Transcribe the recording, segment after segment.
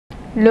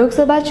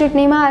લોકસભા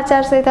ચૂંટણીમાં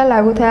આચારસંહિતા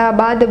લાગુ થયા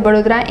બાદ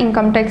વડોદરા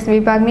ઇન્કમટેક્સ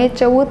વિભાગને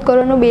 14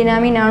 કરોડનું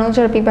બેનામી નાણું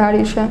ઝડપી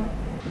પાડ્યું છે।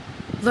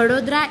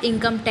 વડોદરા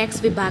ઇન્કમટેક્સ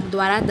વિભાગ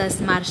દ્વારા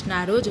 10 માર્ચના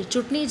રોજ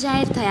ચૂંટણી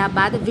જાહેર થયા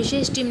બાદ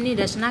વિશેષ ટીમની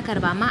રચના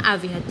કરવામાં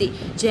આવી હતી,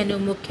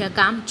 જેનું મુખ્ય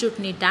કામ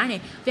ચૂંટણી ટાણે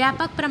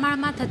વ્યાપક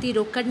પ્રમાણમાં થતી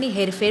રોકડની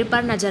હેરફેર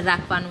પર નજર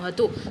રાખવાનું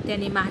હતું।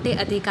 તેની માટે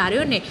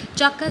અધિકારીઓને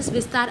ચોક્કસ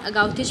વિસ્તાર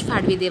અગાઉથી જ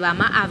ફાળવી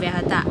દેવામાં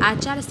આવ્યા હતા।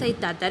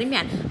 આચારસંહિતા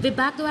દરમિયાન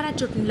વિભાગ દ્વારા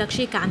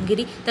ચૂંટણીલક્ષી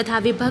કામગીરી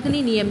તથા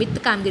વિભાગની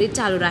નિયમિત કામગીરી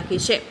ચાલુ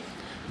રાખી છે।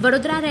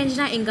 વડોદરા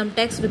રેન્જના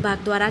ઇન્કમટેક્સ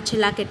વિભાગ દ્વારા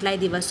છેલ્લા કેટલાય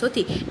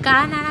દિવસોથી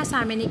કાળા નાણાં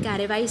સામેની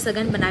કાર્યવાહી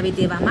સઘન બનાવી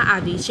દેવામાં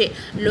આવી છે।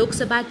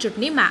 લોકસભા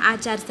ચૂંટણીમાં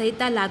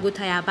આચારસંહિતા લાગુ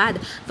થયા બાદ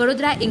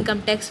વડોદરા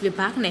ઇન્કમટેક્સ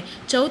વિભાગને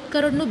 14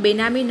 કરોડનું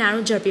બેનામી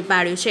નાણું ઝડપી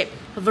પાડ્યું છે।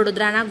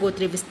 વડોદરાના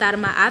ગોત્રી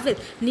વિસ્તારમાં આવેલ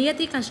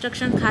નિયતિ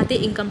કન્સ્ટ્રક્શન ખાતે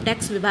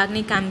ઇન્કમટેક્સ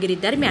વિભાગની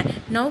કામગીરી દરમિયાન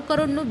 9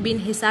 કરોડનું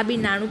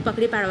બિનહિસાબી નાણું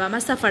પકડી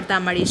પાડવામાં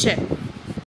સફળતા મળી છે।